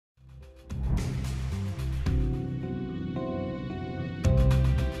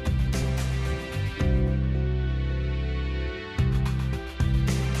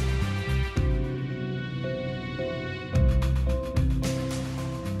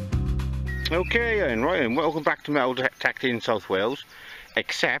Okay then, right then, welcome back to Metal Detecting in South Wales,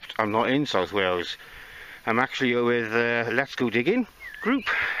 except I'm not in South Wales. I'm actually with Let's Go Digging group.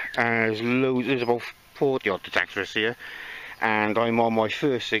 There's about 40 odd detectorists here, and I'm on my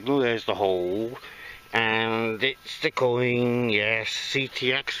first signal. There's the hole, and it's the coin. Yes,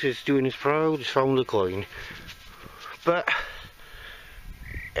 CTX is doing his proud, he's found the coin. But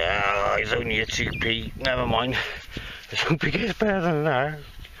it's only a 2p, never mind. I think it gets better than that.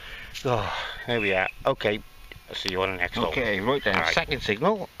 Oh, there we are. Okay, I'll see you on the next one. Okay, right then. Right. Second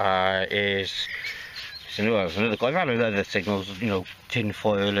signal is another guy. I've had other signals, you know, tin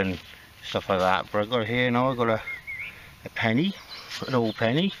foil and stuff like that. But I've got here now. I've got a penny, an old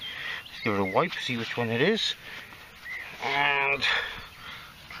penny. Let's give it a wipe, see which one it is, and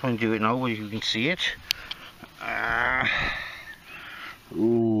try and do it now where you can see it.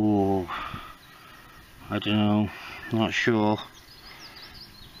 Ooh, I don't know. Not sure.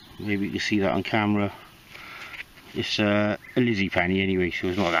 Maybe you can see that on camera. It's a Lizzie penny anyway, so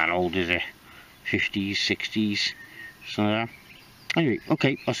it's not that old, is it? 50s, 60s, something like that. Anyway,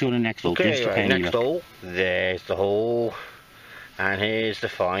 okay, I'll see you on the next hole. Okay, right, next hole. There's the hole, and here's the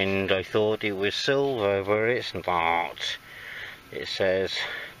find. I thought it was silver, but it's not. It says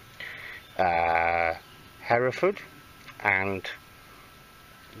Hereford and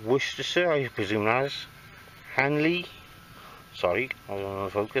Worcestershire, I presume that is. Hanley. Sorry, I don't know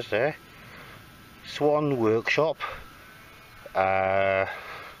the focus there. Swan Workshop,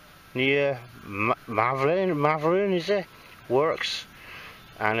 near Maverick, is it? Works,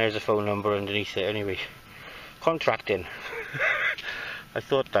 and there's a phone number underneath it. Anyway, contracting. I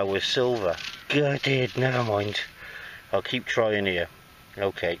thought that was silver. Gutted, never mind. I'll keep trying here.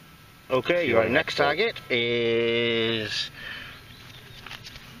 Okay. Okay, right, next target is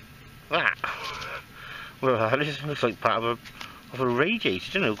that. Well, this looks like part of a radiator, I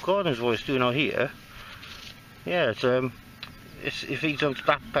don't know, God knows what it's doing out here. Yeah, it feeds onto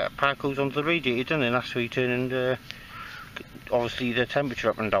that part, goes onto the radiator, doesn't it? And that's where you turn and obviously the temperature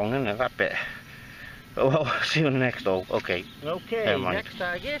up and down, isn't it, that bit. Oh well, see you on the next hole. Okay. Okay, next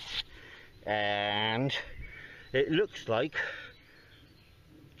target. And it looks like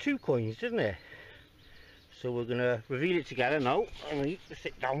 2 coins, doesn't it? So we're gonna reveal it together now. I need to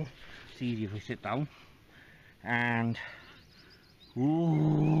sit down. It's easier if we sit down. And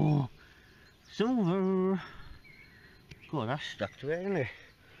ooh, silver. God, that's stuck to it, isn't it?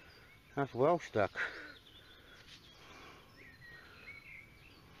 That's well stuck.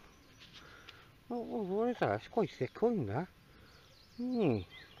 Oh, what is that? It's quite thick coin, that. You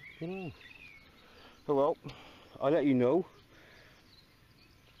know. Oh well, I'll let you know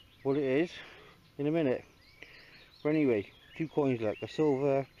what it is in a minute. But anyway, 2 coins, like a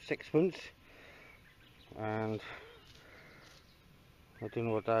silver 6pence, and I don't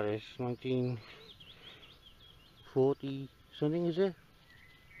know what that is. 1940 something, is it?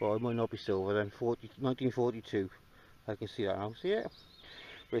 Well, it might not be silver then. 1942. I can see that now. See it?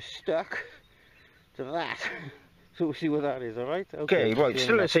 We're stuck to that. So we'll see what that is. All right. Okay. Right.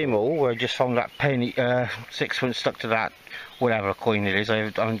 Still the same hole. I just found that penny 6pence stuck to that whatever coin it is. I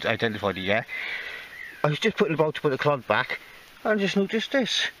haven't identified it yet. I was just about to put the clod back, and I just noticed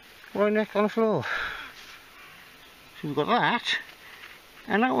this right next on the floor. So we've got that,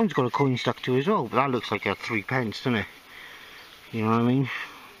 and that one's got a coin stuck to as well, but that looks like a 3pence, doesn't it? You know what I mean?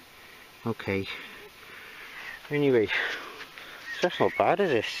 Okay. Anyway, so that's not bad,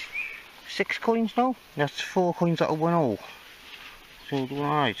 is it? 6 coins now? That's 4 coins out of 1 hole. So doing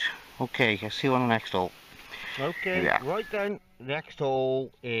alright. Okay, I'll see you on the next hole. Okay, yeah. Right then, next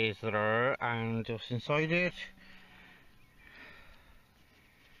hole is there, and just inside it,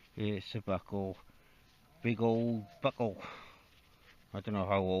 it's a buckle. Big old buckle. I don't know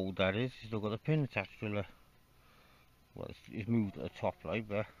how old that is. It's still got a pin attached to it. Well, it's moved at the top, like,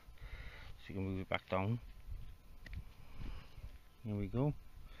 but so you can move it back down. There we go.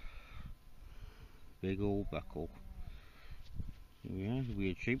 Big old buckle. Yeah,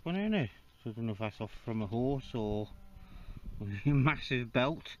 weird shape on it, isn't it? So I don't know if that's off from a horse or a massive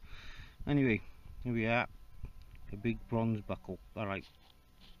belt. Anyway, here we are. A big bronze buckle. Alright.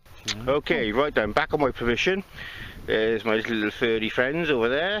 Okay, right then, back on my position. There's my little furry friends over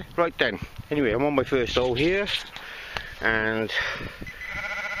there. Right then, anyway, I'm on my first hole here, and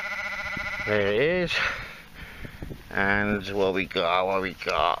there it is. And what we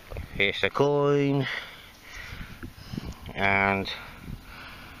got, here's the coin, and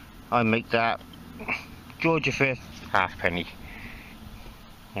I make that George V halfpenny.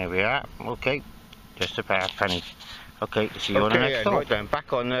 There we are. Okay, just a halfpenny. Okay, see you on the next hole. Right then,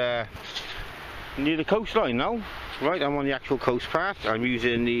 back on near the coastline now. Right, I'm on the actual coast path. I'm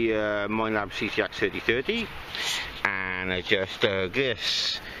using the Minelab CCX 3030 and I just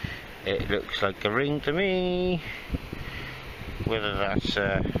this. It looks like a ring to me. Whether that's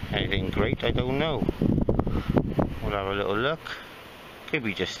anything great, I don't know. We'll have a little look. Could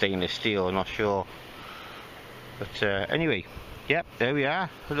be just stainless steel, I'm not sure. But anyway, yep, there we are,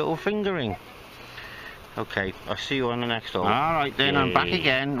 a little finger ring. Okay, I'll see you on the next hole. Alright then, I'm back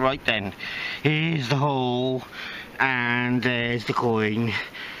again. Right then, here's the hole, and there's the coin.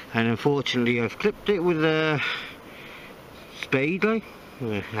 And unfortunately I've clipped it with a spade, like.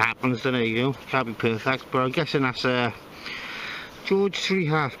 It happens, then, you know, can't be perfect, but I'm guessing that's a George 3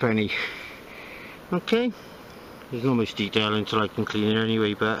 halfpenny. Okay, there's not much detail until I can clean it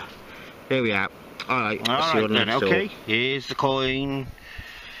anyway, but there we are. Alright, see you on the next hole. Here's the coin.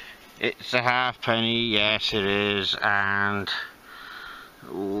 It's a halfpenny, yes it is, and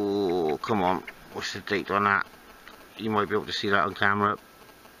oh, come on, what's the date on that? You might be able to see that on camera.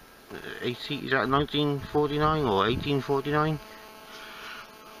 Is that 1949 or 1849?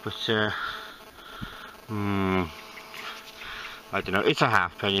 But I don't know, it's a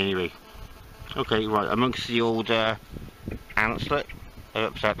halfpenny anyway. Okay, right, amongst the old antlers, I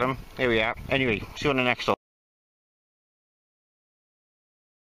upset them. Here we are. Anyway, see you on the next hole.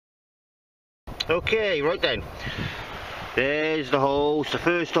 Okay, right then. There's the hole. It's the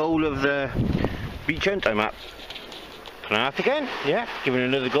first hole of the beach hunt. I'm at Penarth again. Yeah, giving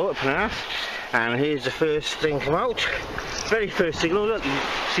another go at Penarth. And here's the first thing come out. Very first signal. Look, you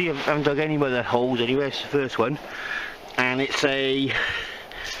see I haven't dug any other holes anyway. It's the first one. And it's a...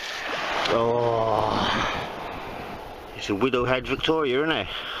 oh... it's a Widowhead Victoria, isn't it?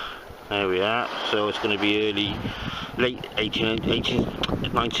 There we are. So it's going to be early, late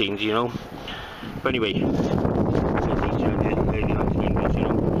 19, you know. But anyway,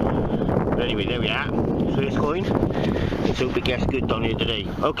 there we are. First coin. Let's hope it gets good down here today.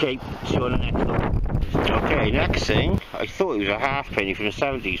 Okay, see you on the next one. Okay, next thing. I thought it was a halfpenny from the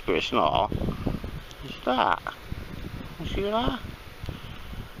 70s, but it's not. What's that? You see that?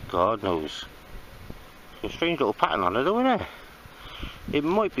 God knows. It's a strange little pattern on it, though, isn't it? It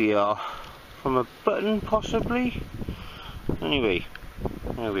might be from a button, possibly. Anyway,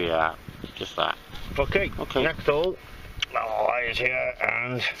 there we are. Just that. Okay, next hole. Oh, it's here,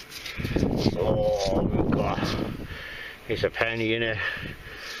 and oh my god, it's a penny in it.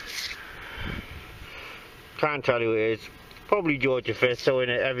 Can't tell you who it is. Probably Georgia 5th, so in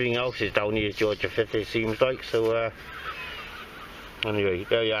it, everything else is down here Georgia 5th, it seems like. So anyway,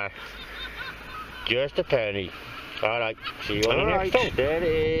 there you are. Just a penny. Alright, see you on the next hole. There it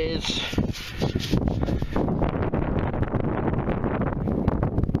is.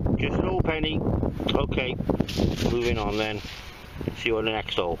 Just an old penny. Okay, moving on then. See you on the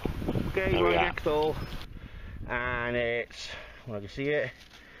next hole. Okay, we're on the next hole. And it's, well, I can see it.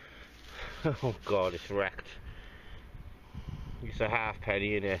 Oh god, it's wrecked. It's a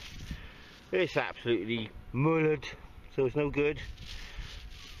halfpenny in it. It's absolutely mullered, so it's no good.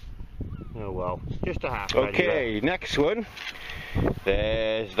 Oh well, just a halfpenny. Okay, next one.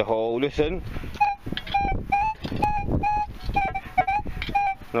 There's the hole, listen.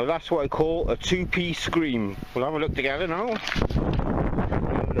 Now that's what I call a 2p scream. We'll have a look together now. I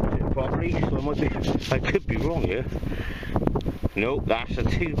haven't looked at it properly, so I could be wrong here. Nope, that's a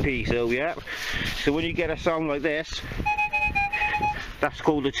 2p, so yeah. So when you get a sound like this, that's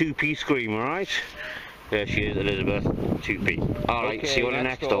called a 2p scream, alright? There she is, Elizabeth, 2p. Alright, okay, see you on the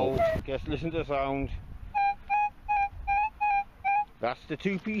next hole. Just listen to the sound. That's the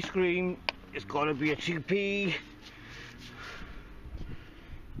 2p scream. It's gotta be a 2p.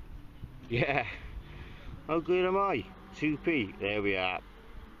 Yeah. How good am I? 2p. There we are.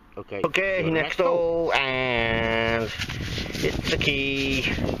 Okay. Okay, next hole, and it's the key.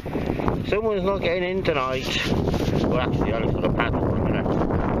 Someone's not getting in tonight. Well, actually, I'll put a paddle for a minute.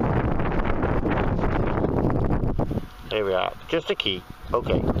 There we are. Just a key.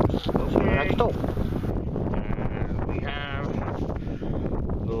 Okay. Next hole. And we have.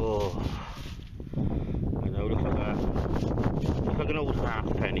 Oh. I know. Looks like an old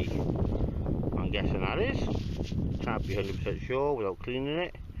halfpenny. I'm guessing that is. Can't be 100% sure without cleaning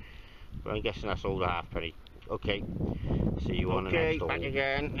it, but I'm guessing that's all the halfpenny. Okay, see you on the next hole. Back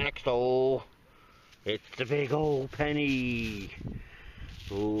again, next hole. It's the big old penny.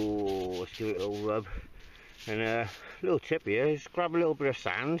 Oh, let's give it a little rub. And a little tip here is grab a little bit of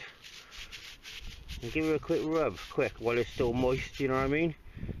sand and give it a quick rub, quick, while it's still moist, you know what I mean?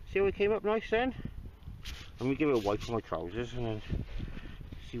 See how it came up nice then? Let me give it a wipe on my trousers and then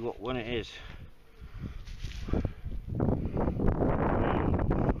see what one it is.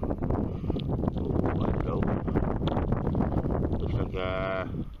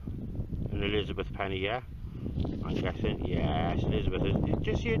 an Elizabeth penny, yeah? I'm guessing. Yes, Elizabeth.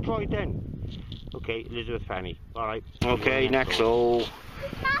 Just see it dried then. Okay, Elizabeth penny. Alright. Okay, next hole.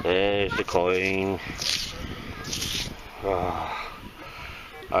 There's the coin. Oh,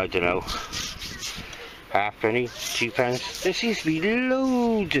 I don't know. Half penny, 2 pence. There seems to be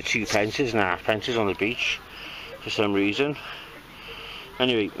loads of 2 pences and half pences on the beach for some reason.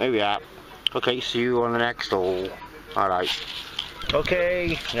 Anyway, there we are. Okay, see you on the next hole. Alright.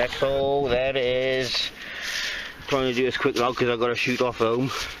 Okay, next hole, there it is. Trying to do this quick now because I've got to shoot off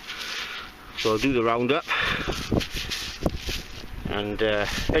home. So I'll do the roundup. And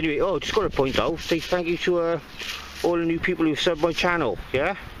anyway, just got to point out, say thank you to all the new people who've subbed my channel,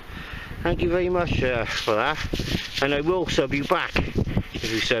 yeah? Thank you very much for that. And I will sub you back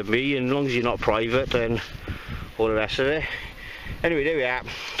if you sub me, and as long as you're not private, then all the rest of it. Anyway, there we are.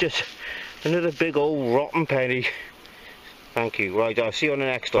 Just another big old rotten penny. Thank you. Right, I'll see you on the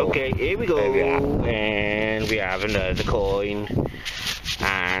next one. Okay, here we go. There we are. And we have another coin.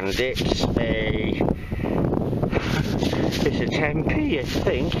 And it's a 10p, I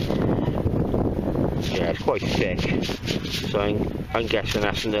think. Yeah, it's quite thick. So I'm guessing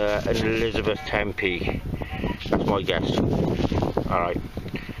that's an Elizabeth 10p. That's my guess. Alright.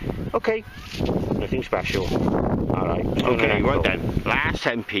 Okay. Nothing special. Alright. Okay, right then. Last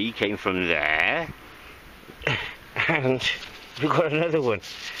 10p came from there. And we've got another one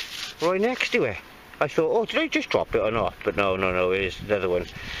right next to it. I thought, oh, did I just drop it or not? But no, it is another one.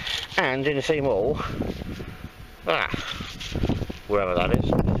 And in the same hole, wherever that is,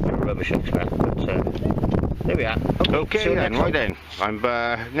 it's a bit of rubbish up there, but there we are. Okay then, right then. I'm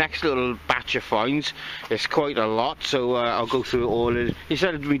next little batch of finds. It's quite a lot, so I'll go through it all.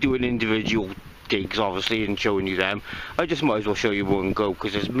 Instead of me doing individual digs, obviously, and showing you them, I just might as well show you one go,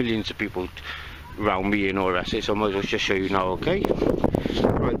 because there's millions of people around me and all the rest of it, so I might as well just show you now, okay?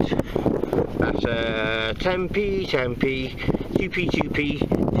 Right, that's 10p, 10p, 2p, 2p,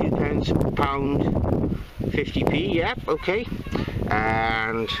 2 pence, pound, 50p, yep, okay.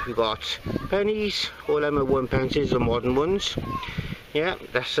 And we've got pennies, all them are 1 pences, the modern ones. Yeah,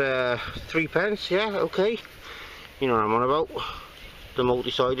 that's 3 pence, yeah, okay. You know what I'm on about, the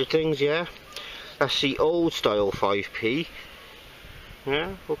multi-sided things, yeah. That's the old style 5p.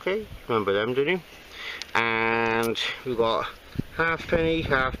 Yeah, okay, remember them, don't you? And we've got half penny,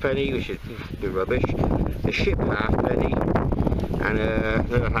 which is a bit rubbish, a ship half penny, and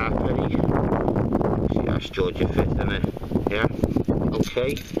another half penny. See, that's Georgia 5th, isn't it? Yeah,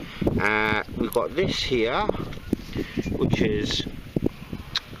 okay. We've got this here, which is,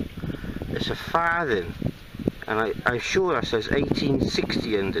 it's a farthing, and I'm sure that says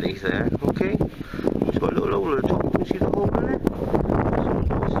 1860 underneath there, okay? It's got a little hole at the top, you see the hole in it?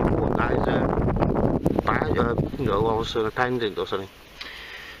 That is a badge, you know, also a pendant or something.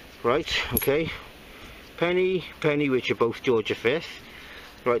 Right, okay. Penny, which are both Georgia 5th.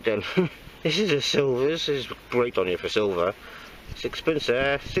 Right then, this is a silver, this is great on here for silver. 6 pence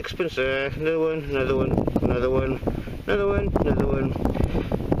there, 6 pence there, another one, another one, another one, another one, another one.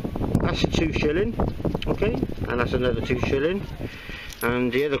 That's a 2 shilling, okay, and that's another 2 shilling.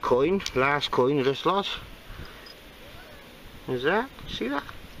 And the other coin, last coin of this lot, is that, see that?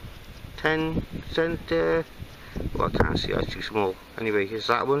 10 cent, well, I can't see, that's too small. Anyway, here's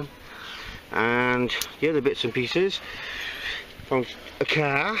that one. And the other bits and pieces from a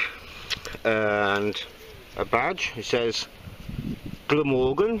car and a badge. It says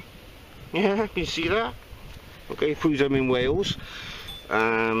Glamorgan. Yeah, you see that? Okay, proves I'm in Wales.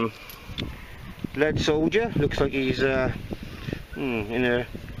 Lead soldier, looks like he's on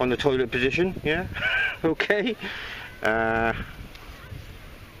the toilet position. Yeah, okay.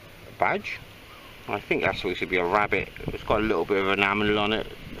 Badge. I think that's supposed to be a rabbit. It's got a little bit of enamel on it.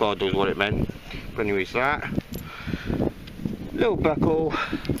 God knows what it meant. But anyways, that little buckle.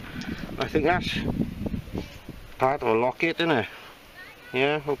 I think that's part of a locket, isn't it?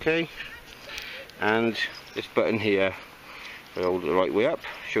 Yeah, okay. And this button here, I hold it the right way up.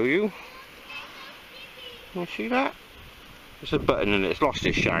 Show you. You see that? There's a button in it. It's lost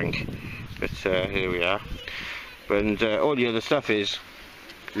its shank, but here we are. And all the other stuff is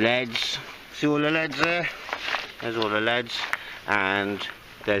leads. See all the leads there? There's all the leads, and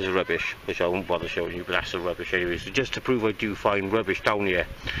there's the rubbish, which I won't bother showing you, but that's the rubbish anyway. So just to prove I do find rubbish down here.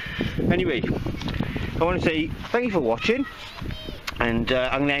 Anyway, I want to say thank you for watching, and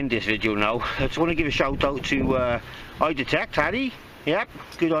I'm going to end this video now. I just want to give a shout out to I Detect, Addy. Yep,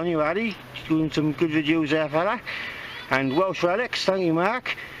 good on you, Addy. Doing some good videos there, fella. And Welsh Relics, thank you,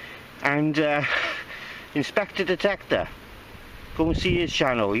 Mark. And Inspector Detector. Go and see his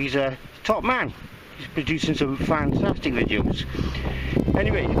channel. He's a top man. He's producing some fantastic videos.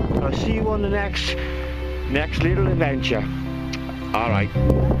 Anyway, I'll see you on the next little adventure. Alright,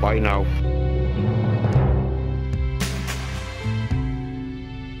 bye now.